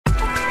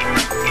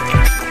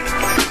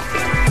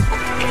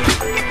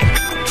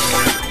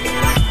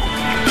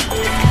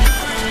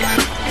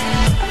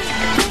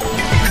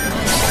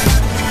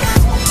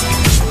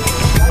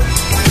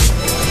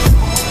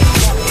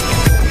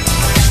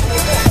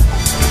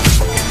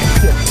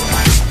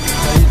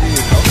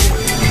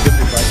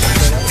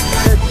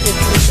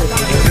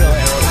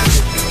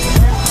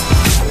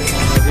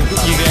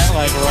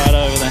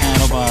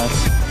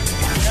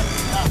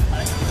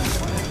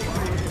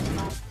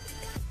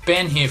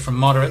Ken here from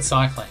Moderate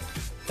Cycling.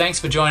 Thanks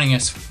for joining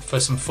us for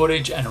some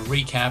footage and a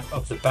recap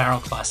of the Bowral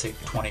Classic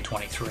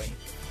 2023.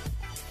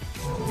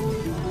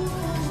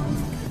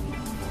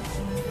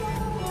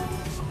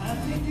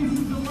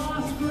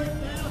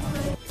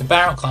 The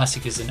Bowral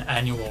Classic is an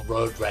annual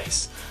road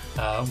race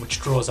which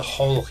draws a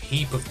whole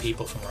heap of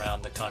people from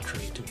around the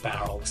country to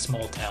Bowral, a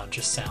small town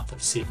just south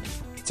of Sydney.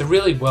 It's a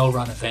really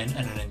well-run event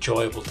and an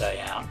enjoyable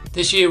day out.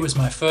 This year was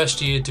my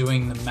first year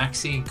doing the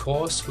Maxi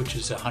course, which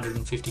is a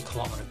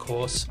 150-kilometre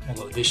course,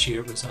 although this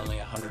year it was only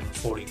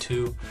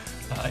 142.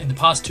 In the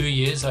past 2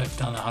 years I've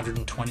done a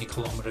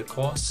 120-kilometre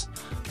course.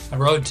 I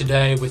rode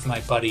today with my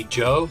buddy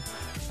Joe,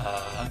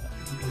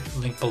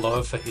 link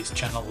below for his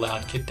channel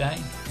Loud Kid Day.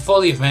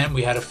 Before the event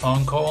we had a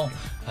phone call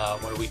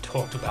where we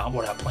talked about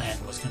what our plan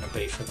was going to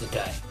be for the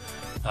day.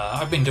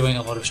 I've been doing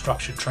a lot of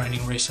structured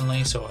training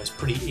recently, so I was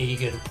pretty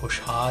eager to push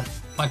hard.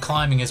 My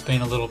climbing has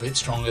been a little bit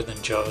stronger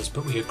than Joe's,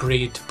 but we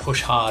agreed to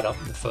push hard up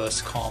the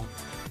first comm,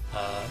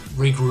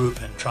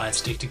 regroup and try and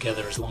stick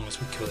together as long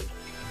as we could.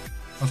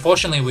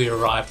 Unfortunately we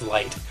arrived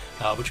late,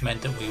 which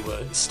meant that we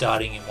were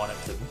starting in one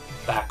of the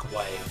back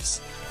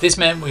waves. This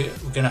meant we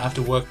were going to have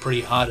to work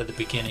pretty hard at the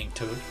beginning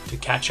to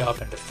catch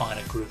up and to find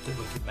a group that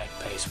we could make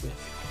pace with.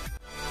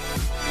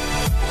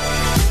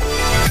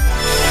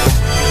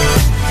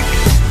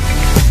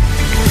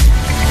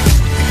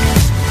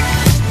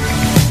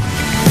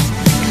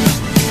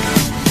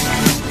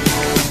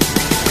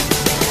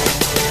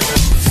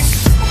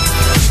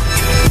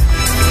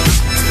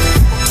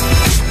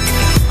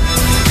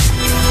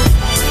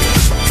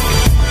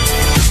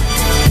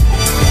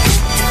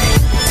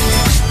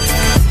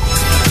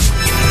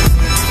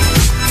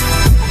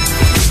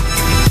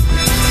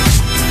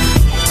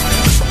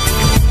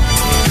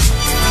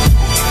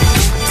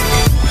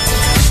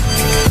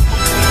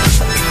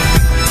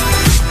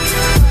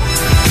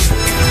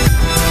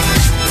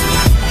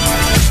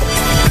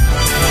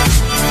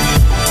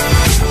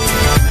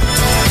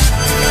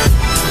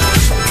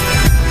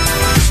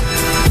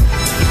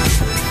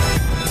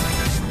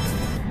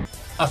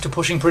 After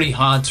pushing pretty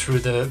hard through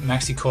the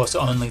maxi course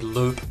only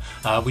loop,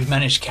 we'd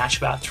managed to catch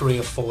about 3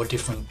 or 4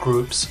 different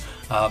groups,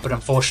 but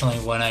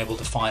unfortunately weren't able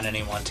to find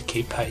anyone to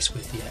keep pace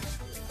with yet.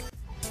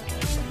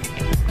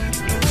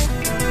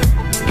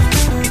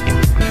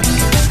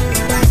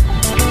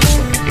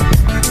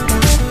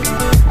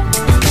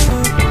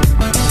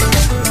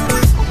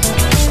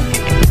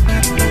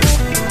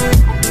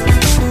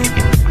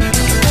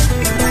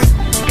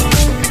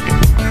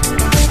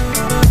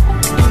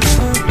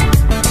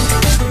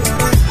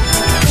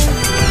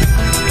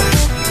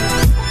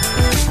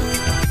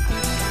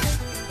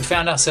 We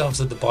found ourselves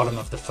at the bottom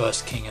of the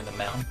first king of the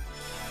mountain.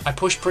 I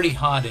pushed pretty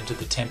hard into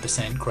the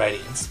 10%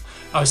 gradients.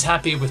 I was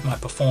happy with my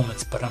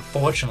performance, but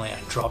unfortunately I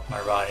dropped my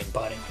riding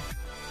buddy.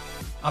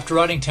 After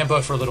riding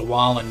tempo for a little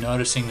while and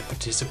noticing the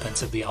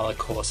participants of the other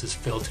courses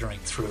filtering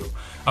through,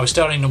 I was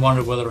starting to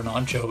wonder whether or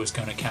not Joe was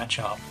going to catch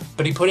up.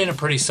 But he put in a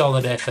pretty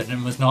solid effort,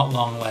 and it was not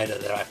long later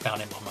that I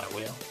found him on my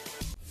wheel.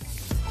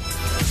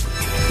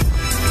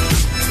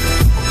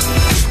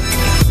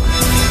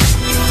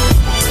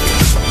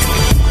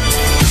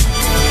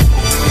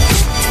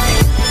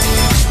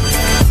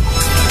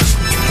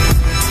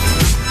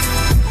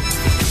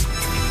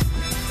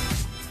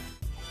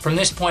 From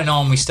this point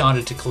on, we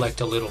started to collect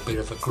a little bit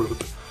of a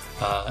group,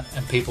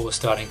 and people were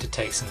starting to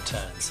take some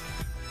turns.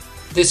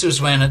 This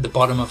was when, at the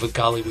bottom of a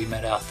gully, we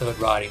met our third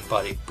riding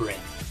buddy, Bryn.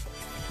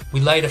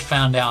 We later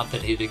found out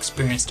that he'd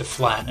experienced a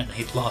flat and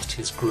he'd lost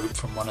his group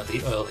from one of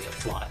the earlier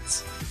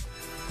flights.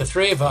 The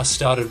 3 of us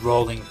started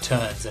rolling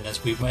turns, and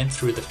as we went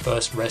through the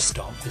first rest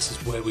stop, this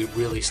is where we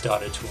really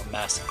started to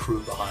amass a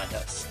crew behind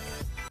us.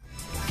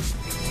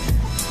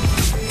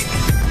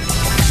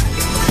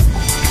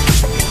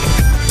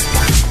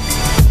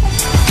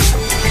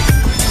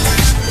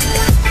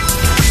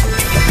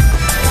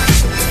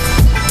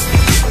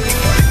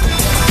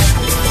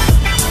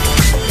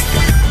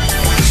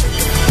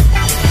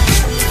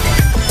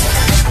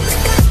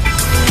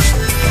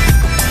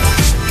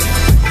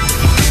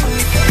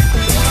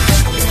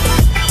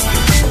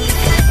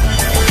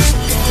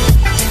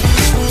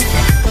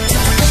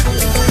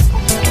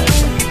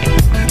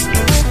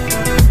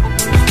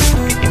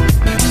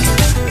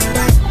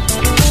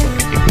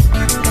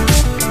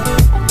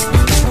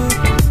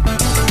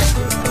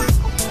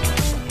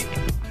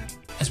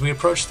 As we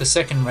approached the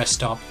second rest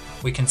stop,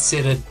 we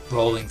considered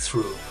rolling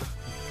through,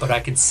 but I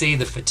could see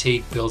the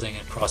fatigue building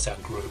across our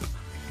group.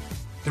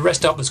 The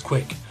rest stop was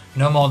quick,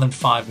 no more than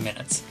 5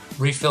 minutes,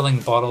 refilling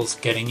bottles,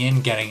 getting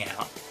in, getting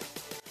out.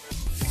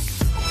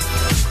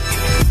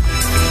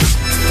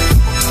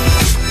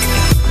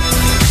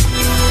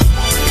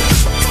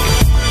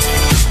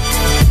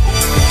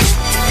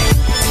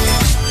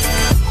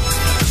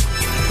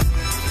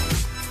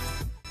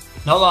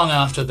 Not long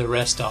after the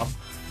rest stop,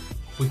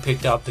 we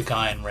picked up the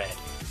guy in red.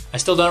 I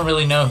still don't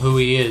really know who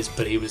he is,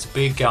 but he was a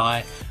big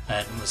guy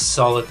and was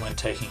solid when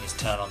taking his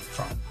turn on the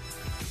front.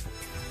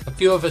 A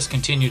few of us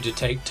continued to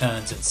take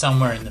turns, and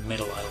somewhere in the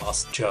middle I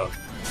lost Joe.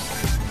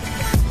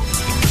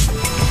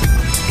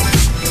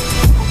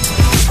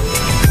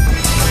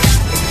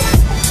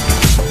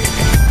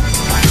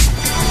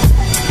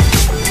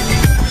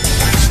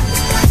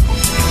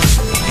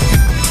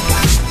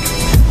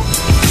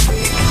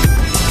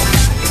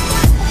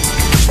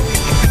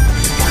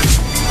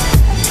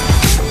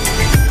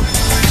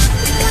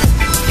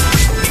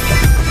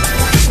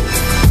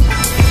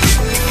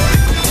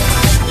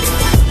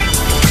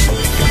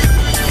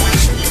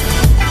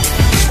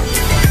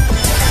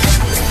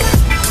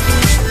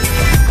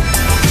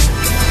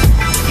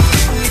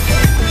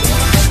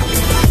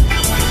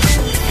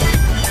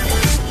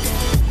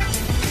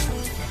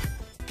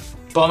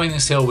 Bombing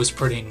this hill was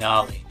pretty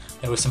gnarly.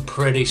 There were some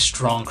pretty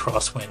strong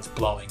crosswinds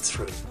blowing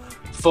through.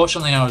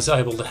 Fortunately, I was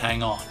able to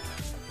hang on.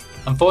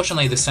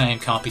 Unfortunately, the same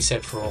can't be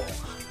said for all,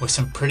 with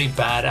some pretty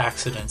bad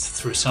accidents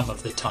through some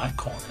of the tight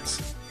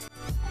corners.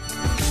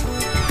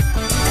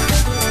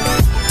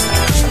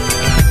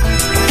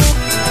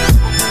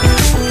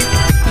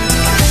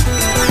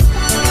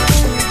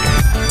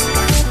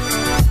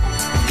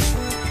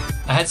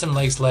 I had some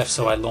legs left,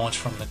 so I launched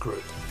from the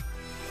group.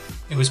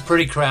 It was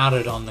pretty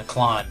crowded on the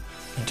climb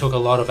and took a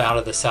lot of out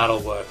of the saddle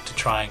work to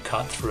try and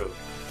cut through.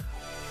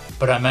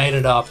 But I made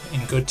it up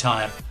in good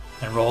time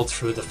and rolled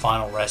through the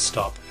final rest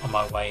stop on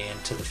my way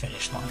into the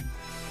finish line.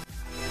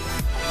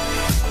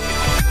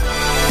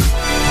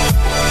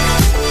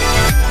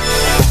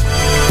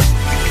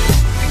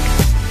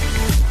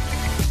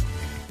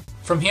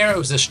 From here it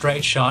was a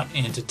straight shot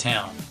into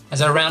town.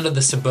 As I rounded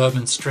the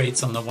suburban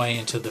streets on the way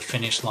into the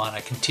finish line,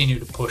 I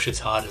continued to push as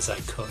hard as I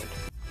could.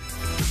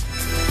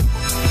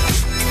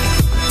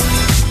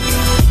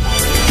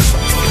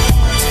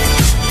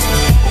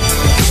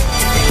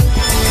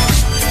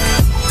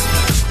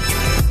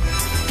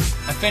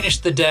 I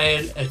finished the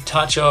day at a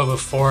touch over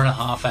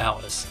 4.5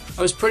 hours.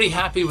 I was pretty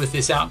happy with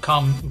this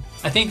outcome.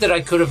 I think that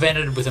I could have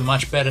ended with a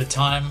much better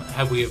time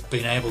had we have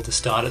been able to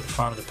start at the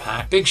front of the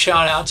pack. Big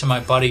shout out to my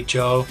buddy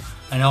Joe.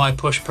 I know I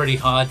pushed pretty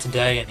hard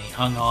today and he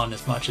hung on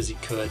as much as he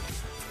could.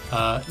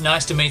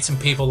 Nice to meet some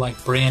people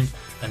like Brian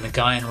and the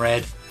guy in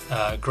red.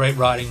 Great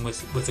riding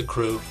with the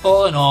crew.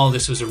 All in all,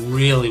 this was a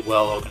really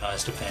well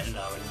organized event and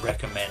I would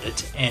recommend it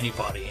to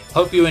anybody.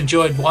 Hope you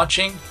enjoyed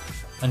watching.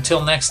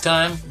 Until next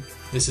time,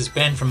 this is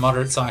Ben from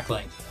Moderate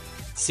Cycling.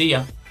 See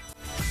ya.